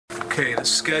Okay, the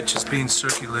sketch is being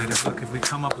circulated. Look, if we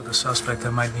come up with a suspect, I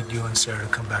might need you and Sarah to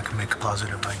come back and make a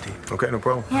positive ID. Okay, no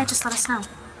problem. Yeah, just let us know.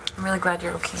 I'm really glad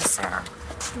you're okay, Sarah.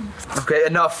 Okay,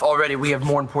 enough already. We have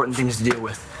more important things to deal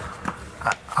with.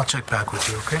 I'll check back with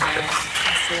you, okay? I'll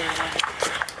see you later.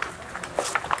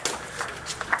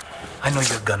 I know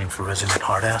you're gunning for resident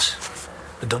hardass,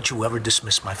 but don't you ever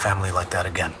dismiss my family like that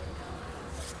again.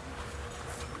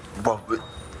 Well,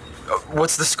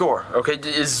 what's the score? Okay,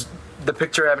 is the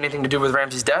picture have anything to do with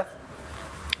Ramsey's death?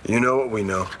 You know what we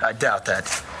know. I doubt that.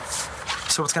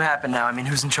 So what's gonna happen now? I mean,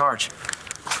 who's in charge?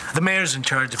 The mayor's in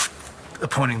charge of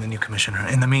appointing the new commissioner.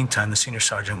 In the meantime, the senior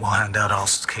sergeant will hand out all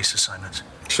case assignments.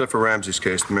 Except for Ramsey's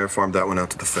case, the mayor farmed that one out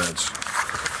to the feds.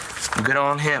 Good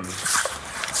on him.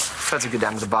 Feds will get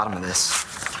down to the bottom of this.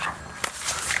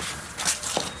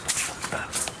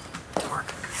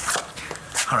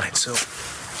 All right, so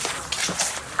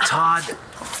Todd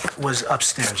was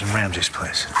upstairs in Ramsey's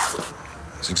place.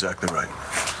 That's exactly right.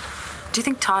 Do you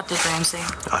think Todd did Ramsey?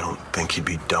 I don't think he'd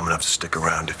be dumb enough to stick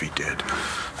around if he did.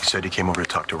 He said he came over to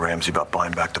talk to Ramsey about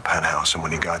buying back the penthouse, and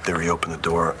when he got there, he opened the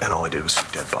door, and all he did was see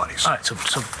dead bodies. All right, so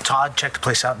Todd checked the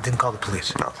place out and didn't call the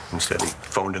police? No, instead he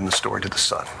phoned in the story to the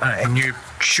Sun. All right, and you're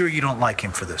sure you don't like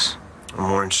him for this? I'm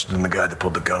more interested in the guy that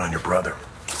pulled the gun on your brother.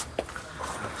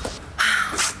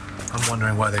 I'm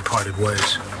wondering why they parted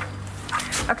ways.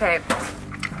 Okay.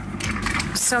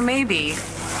 So maybe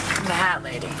the hat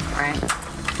lady, right?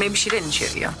 Maybe she didn't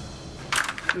shoot you.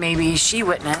 Maybe she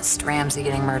witnessed Ramsey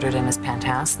getting murdered in his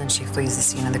penthouse, then she flees the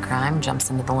scene of the crime, jumps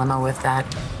into the limo with the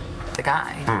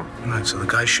guy. All right, so the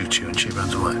guy shoots you and she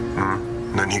runs away.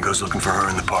 And then he goes looking for her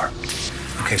in the park.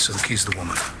 Okay, so the key's the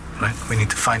woman, right? We need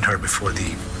to find her before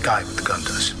the guy with the gun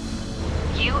does.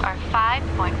 You are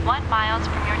 5.1 miles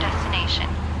from your destination.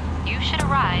 You should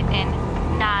arrive in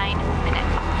 9 minutes.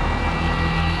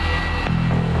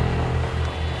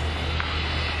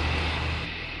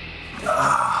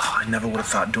 I never would have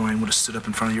thought Dorian would have stood up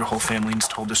in front of your whole family and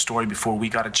told the story before we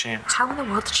got a chance. How in the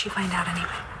world did she find out anyway?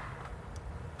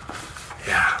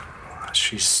 Yeah,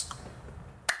 she's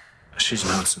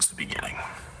known since the beginning.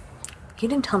 You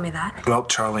didn't tell me that. Well,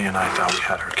 Charlie and I thought we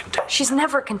had her contained. She's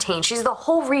never contained. She's the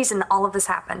whole reason all of this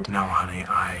happened. No, honey,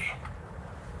 I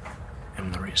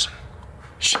am the reason.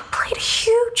 She played a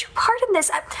huge part in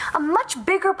this, a much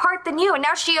bigger part than you, and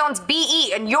now she owns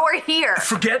BE, and you're here.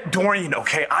 Forget Dorian,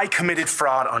 okay? I committed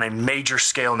fraud on a major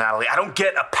scale, Natalie. I don't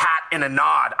get a pat and a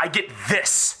nod. I get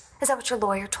this. Is that what your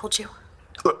lawyer told you?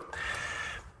 Look,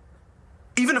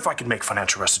 even if I could make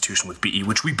financial restitution with BE,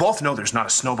 which we both know there's not a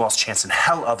snowball's chance in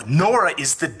hell of, Nora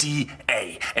is the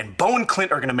DA, and Bo and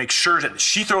Clint are gonna make sure that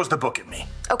she throws the book at me.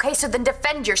 Okay, so then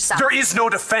defend yourself. There is no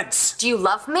defense. Do you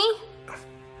love me?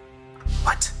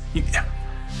 What? Maybe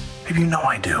you know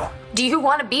I do. Do you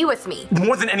want to be with me?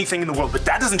 More than anything in the world, but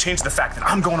that doesn't change the fact that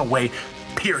I'm going away,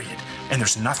 period. And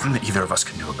there's nothing that either of us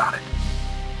can do about it.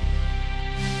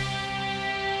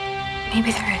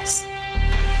 Maybe there is.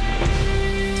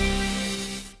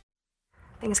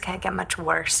 Things can't get much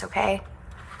worse, okay?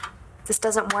 If this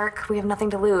doesn't work, we have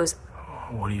nothing to lose.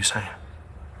 What are you saying?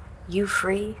 You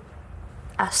free?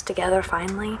 Us together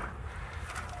finally?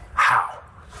 How?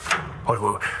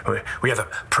 We have a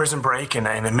prison break and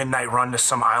a midnight run to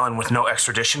some island with no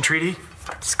extradition treaty?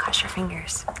 Just cross your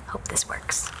fingers. Hope this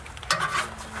works.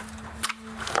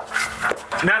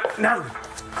 Natalie!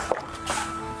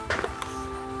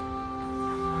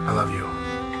 I love you.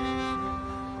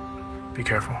 Be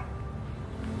careful.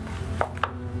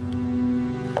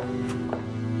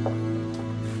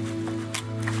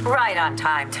 Right on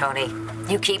time, Tony.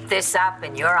 You keep this up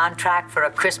and you're on track for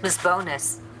a Christmas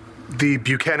bonus. The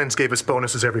Buchanans gave us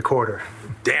bonuses every quarter.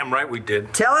 Damn right we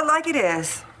did. Tell it like it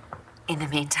is. In the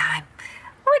meantime,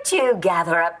 would you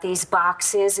gather up these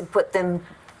boxes and put them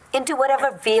into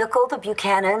whatever vehicle the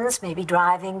Buchanans may be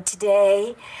driving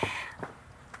today?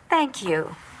 Thank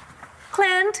you.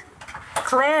 Clint,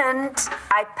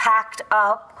 I packed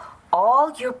up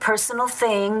all your personal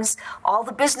things. All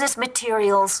the business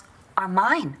materials are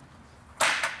mine.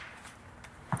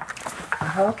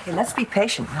 Okay, let's be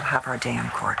patient. We'll have our day in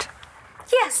court.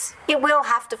 Yes, you will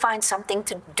have to find something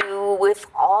to do with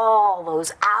all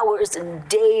those hours and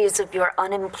days of your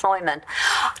unemployment.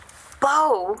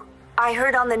 Bo, I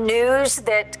heard on the news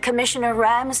that Commissioner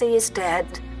Ramsey is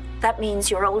dead. That means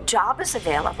your old job is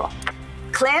available.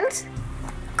 Clint,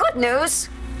 good news.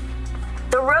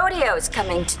 The rodeo's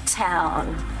coming to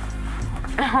town.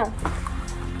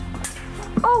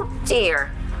 Oh,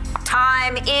 dear.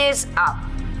 Time is up.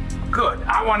 Good.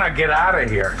 I want to get out of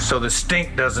here so the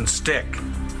stink doesn't stick.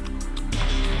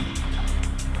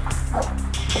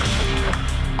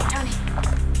 Tony.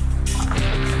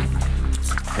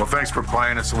 Well, thanks for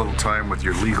buying us a little time with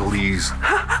your legalese.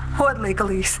 What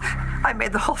legalese? I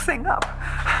made the whole thing up.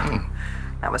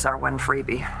 That was our one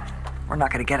freebie. We're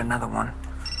not going to get another one.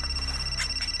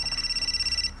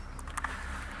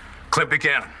 Clint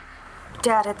Buchanan.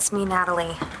 Dad, it's me,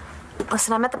 Natalie.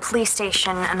 Listen, I'm at the police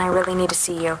station, and I really need to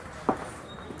see you.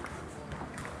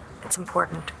 It's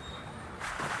important.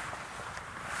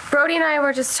 Brody and I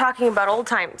were just talking about old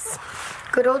times.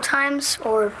 Good old times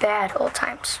or bad old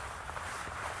times?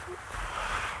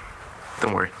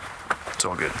 Don't worry. It's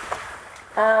all good.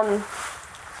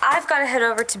 I've got to head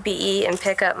over to BE and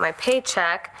pick up my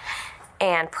paycheck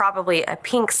and probably a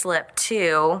pink slip,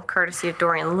 too, courtesy of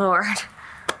Dorian Lord.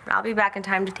 But I'll be back in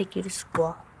time to take you to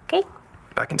school, okay?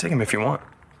 I can take him if you want.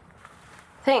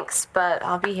 Thanks, but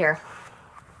I'll be here.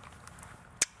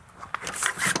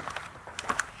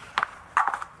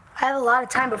 I have a lot of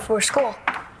time before school.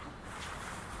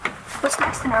 What's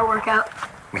next in our workout?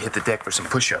 We hit the deck for some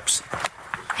push-ups.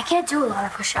 I can't do a lot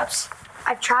of push-ups.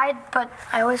 I've tried, but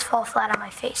I always fall flat on my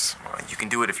face. Well, you can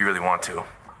do it if you really want to.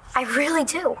 I really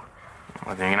do.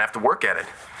 Well, then you're gonna have to work at it.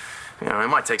 You know, it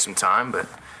might take some time, but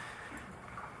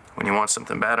when you want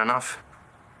something bad enough,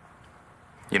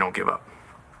 you don't give up.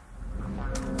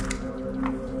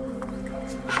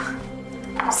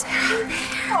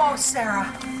 Oh, Sarah.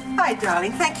 Hi,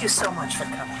 darling. Thank you so much for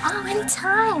coming. Oh,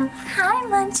 anytime. Hi,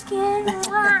 Munchkin.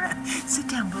 Sit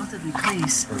down, both of you,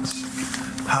 please.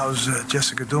 How's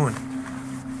Jessica doing?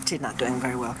 She's not doing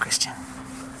very well, Christian.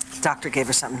 The doctor gave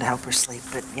her something to help her sleep,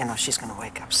 but, you know, she's going to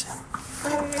wake up soon.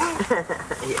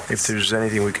 Yes. If there's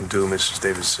anything we can do, Mrs.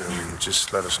 Davidson,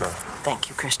 just let us know. Thank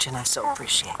you, Christian. I so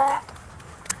appreciate that.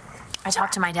 I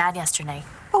talked to my dad yesterday.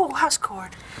 Oh, how's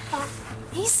Cord?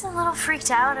 He's a little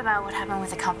freaked out about what happened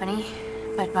with the company,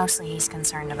 but mostly he's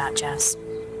concerned about Jess.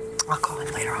 I'll call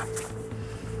him later on.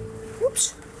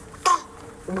 Oops.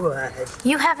 What?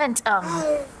 You haven't,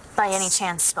 by any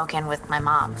chance, spoken with my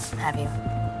mom, have you?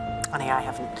 Honey, I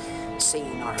haven't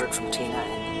seen or heard from Tina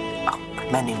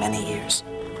in, many, many years.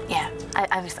 Yeah,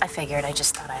 I figured. I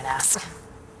just thought I'd ask.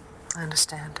 I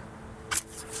understand.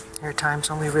 There are times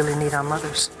when we really need our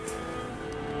mothers.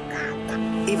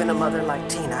 Even a mother like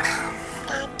Tina.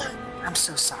 I'm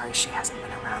so sorry she hasn't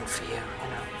been around for you, you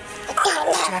know. But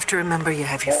you have to remember you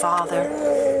have your father,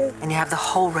 and you have the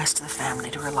whole rest of the family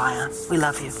to rely on. We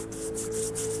love you.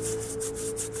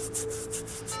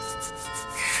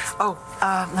 Oh,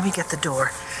 let me get the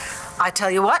door. I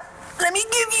tell you what, let me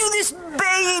give you this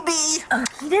baby.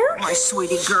 My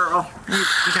sweetie girl.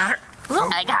 You got her? Ooh,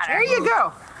 I got her. There you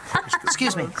go.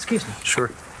 Excuse me.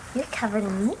 Sure. You're covered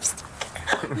in lipstick.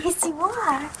 Yes, you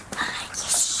are.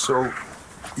 So,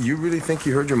 you really think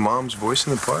you heard your mom's voice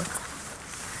in the park?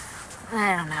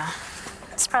 I don't know.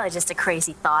 It's probably just a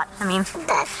crazy thought. I mean,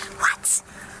 What?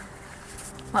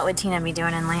 what would Tina be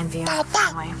doing in Llanview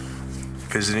anyway?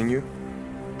 Visiting you?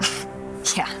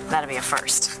 Yeah, that'd be a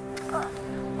first.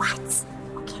 What?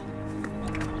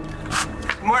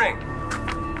 Good morning.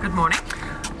 Good morning.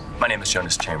 My name is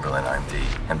Jonas Chamberlain. I'm the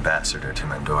ambassador to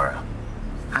Mandora.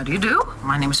 How do you do?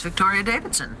 My name is Victoria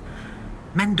Davidson.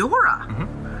 Mandora?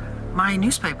 Mm-hmm. My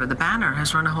newspaper, The Banner,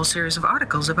 has run a whole series of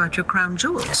articles about your crown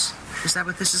jewels. Is that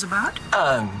what this is about?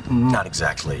 Not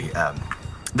exactly.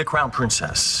 The Crown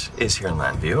Princess is here in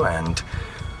Llanview, and,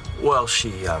 well,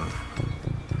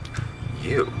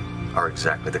 you are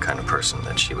exactly the kind of person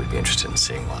that she would be interested in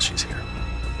seeing while she's here.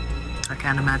 I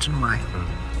can't imagine why.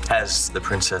 Has the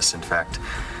princess, in fact,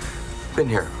 been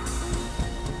here